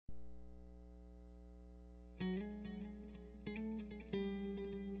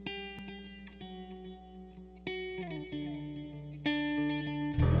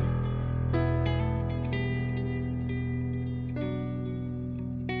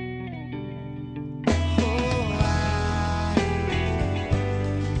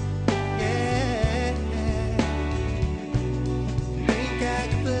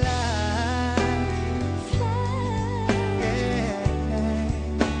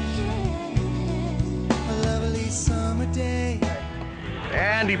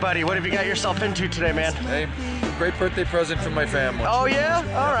Andy, buddy, what have you got yourself into today, man? Hey, great birthday present from my family. Oh yeah?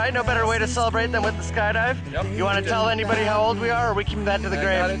 All right, no better way to celebrate than with the skydive. Yep. You want to tell anybody how old we are, or we keep that to the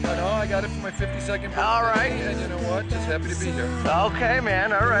grave? I got it for my 52nd birthday. All right. And you know what? Just happy to be here. Okay,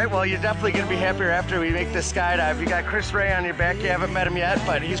 man. All right. Well, you're definitely going to be happier after we make this skydive. You got Chris Ray on your back. You haven't met him yet,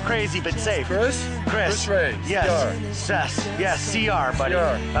 but he's crazy but safe. Chris Ray. Yes. Yes, CR, buddy.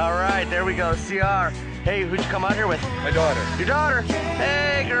 CR. All right, there we go. CR. Hey, who'd you come out here with? My daughter. Your daughter.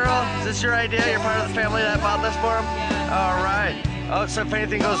 Hey, girl. Is this your idea? You're part of the family that bought this for him? Yeah. All right. Oh, so if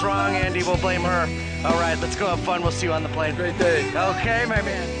anything goes wrong, Andy, we'll blame her. All right, let's go have fun. We'll see you on the plane. Great day. Okay, my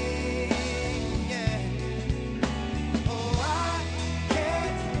man.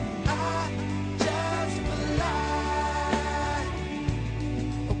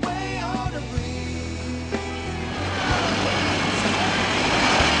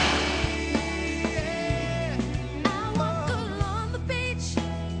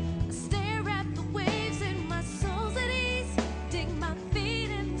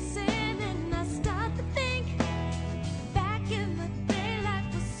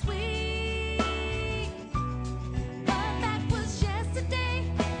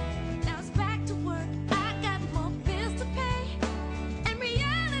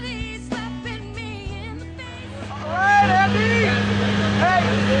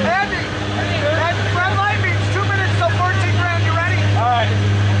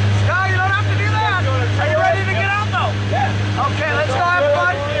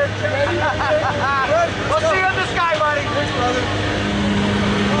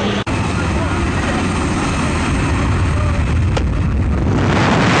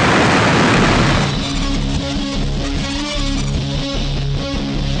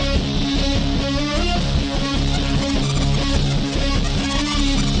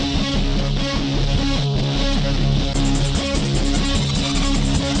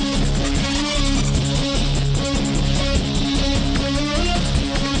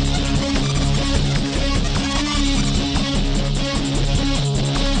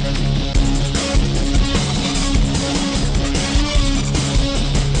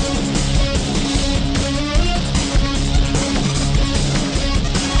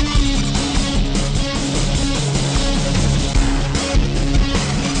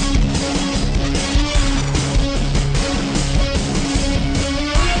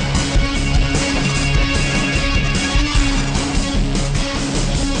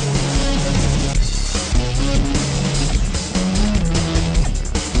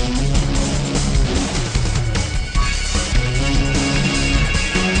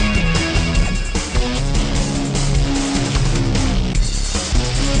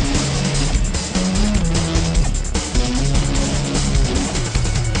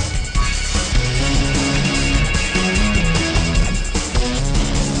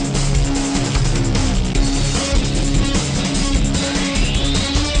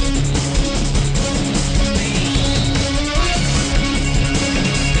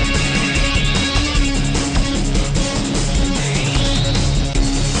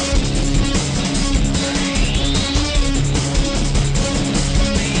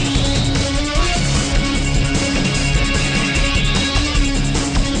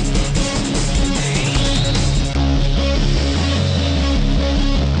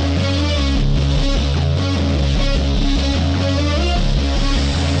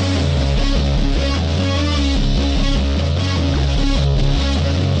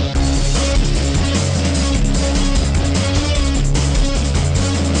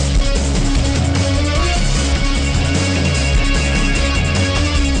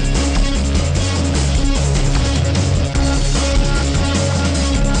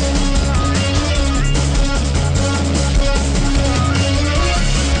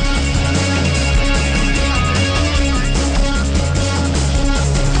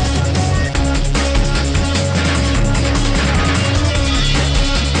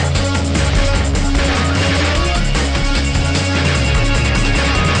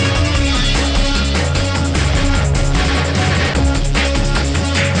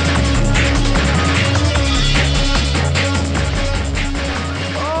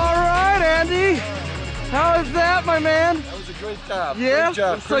 My man. That was a great job. Yeah? Great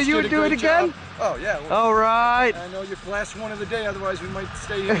job. So you would do it again? Job. Oh, yeah. Well, all right. I know you're last one of the day, otherwise we might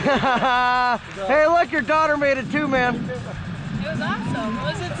stay here. Hey, look, your daughter made it too, man. It was awesome. It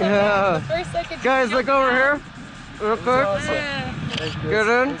wasn't so bad. The first second. Guys, look over here. Real quick. Awesome. Get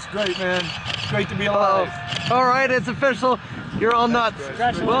in. It's great, man. It's great to be alive. All right, it's official. You're all nuts.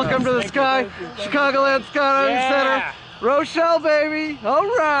 Welcome to the Chicagoland Skydiving Center. Rochelle, baby. All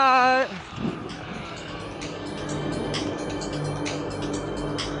right.